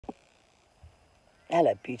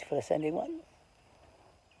Hello, beautiful ascending one.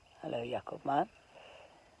 Hello, Jakob man.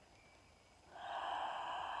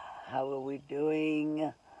 How are we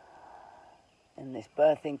doing in this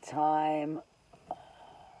birthing time,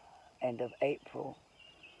 end of April?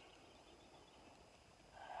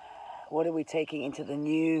 What are we taking into the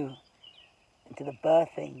new, into the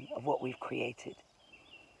birthing of what we've created?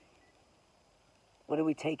 What are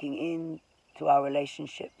we taking into our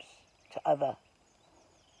relationships to other,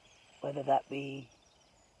 whether that be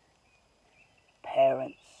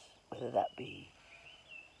parents, whether that be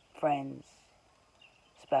friends,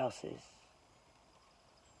 spouses,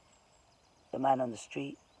 the man on the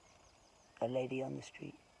street, the lady on the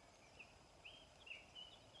street,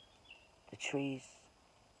 the trees,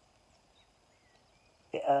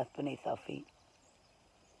 the earth beneath our feet?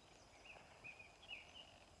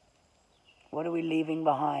 What are we leaving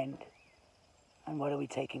behind and what are we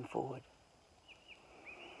taking forward?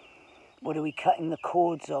 What are we cutting the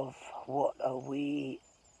cords of? What are we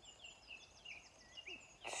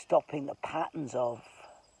stopping the patterns of?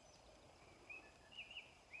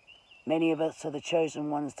 Many of us are the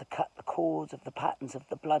chosen ones to cut the cords of the patterns of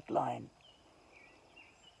the bloodline.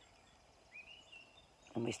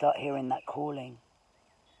 And we start hearing that calling.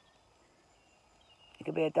 It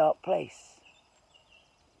could be a dark place.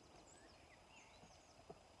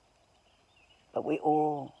 But we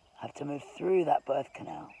all have to move through that birth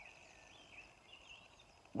canal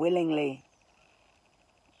willingly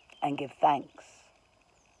and give thanks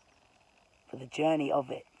for the journey of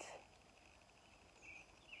it.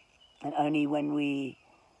 And only when we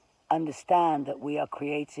understand that we are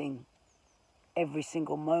creating every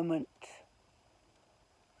single moment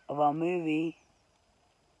of our movie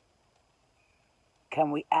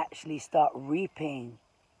can we actually start reaping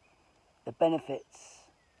the benefits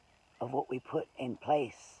of what we put in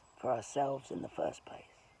place for ourselves in the first place.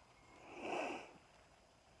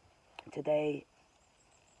 Today,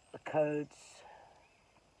 the codes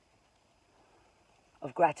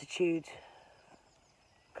of gratitude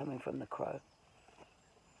coming from the crow.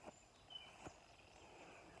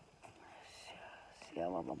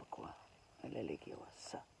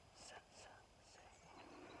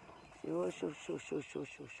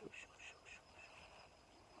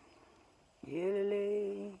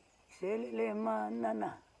 Selele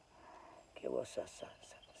manana ke wasa sa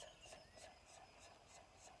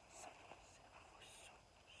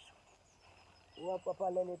wa papa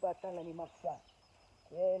lele batala ni maksa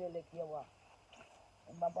kelele kiwa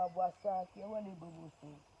mbaba wasa kiwa ni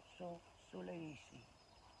bubusu so leishi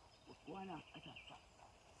wana ata sa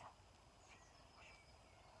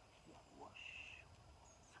ya wash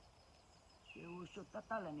yo so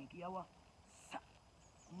tatala ni kiwa sa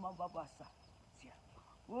mbaba wasa sia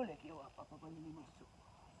ole kiwa papa ni musu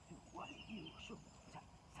wale kiwa so sa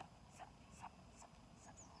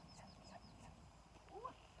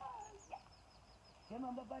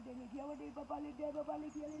Yema baba de kia wadi baba le kia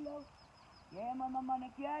lo. Yema mama ne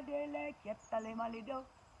kia de le kia tale malido.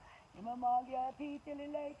 Yema magia ti tele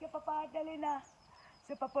le kia papa de na.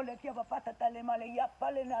 Se papa le kia papa tale male ya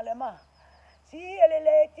pale na le ma. Si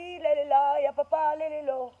ele ti le la ya papa le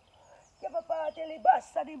lo. Kia papa tele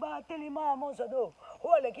bassa di ba tele ma mozo do.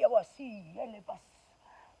 Ole kia wasi ele bas.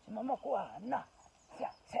 Se mama kwa na.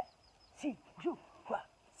 Si ju kwa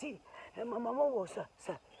si. Yema mama wo sa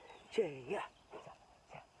che ya.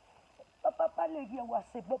 Papa le kia wa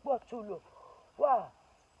se popo chulo wa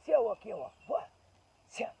sia wa kia wa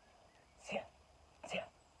sia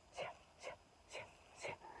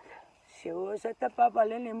wa sa ta papa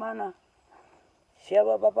le ni mana sia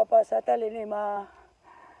wa papa sa ta le ni ma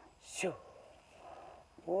shu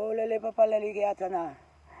o le papa le kia tana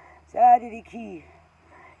sa di ki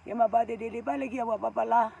yema ba de ba le kia wa papa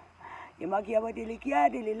la yema kia wa de kia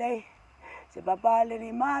de le se papa le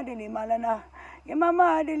ni ma de ni malana ya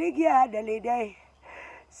mama delikia delide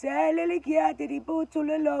selelikia te di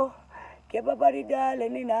putulelo ke babari dale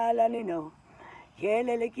ni nala ni no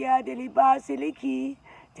yelelikia deli basiliki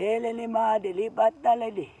telele ma deli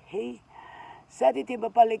batale de hey sati te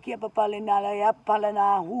papalekia papale nala ya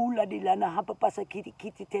palana hula dilana hapa pasa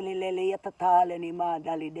kiti telele ya tatale ni ma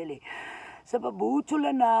dali dele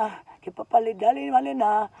sababutulana ke papale dali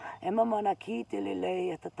malena e mama na kitelele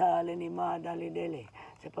ya tatale ni ma dali dele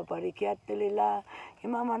se paparikiatele la e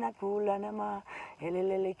mama na kula na ma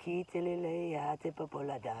elele kitelele ya te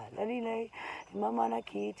papola dala lile e mama na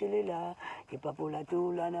kitele la ke papola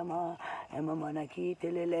tula na ma e mama na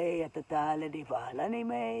kitelele ya tatale di pala ni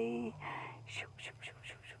me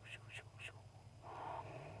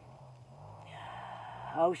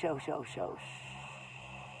Haux Haux.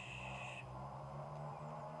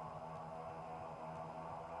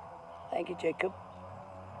 Thank you, Jacob.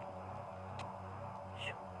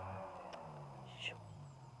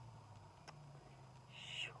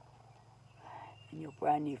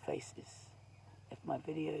 brand new faces. If my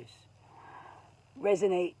videos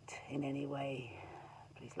resonate in any way,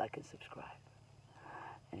 please like and subscribe.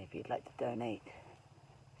 And if you'd like to donate,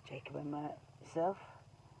 Jacob and myself,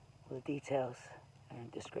 all the details are in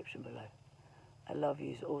the description below. I love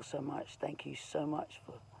you all so much. Thank you so much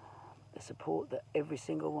for the support that every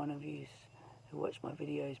single one of you who watch my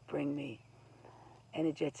videos bring me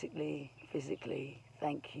energetically, physically.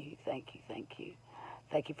 Thank you, thank you, thank you.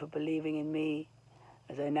 Thank you for believing in me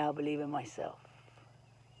as I now believe in myself.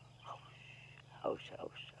 Haux,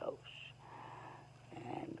 Haux, Haux.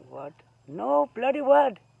 And what? No bloody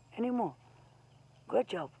word anymore. Good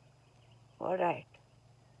job. All right.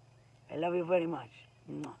 I love you very much.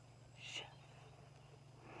 Mwah.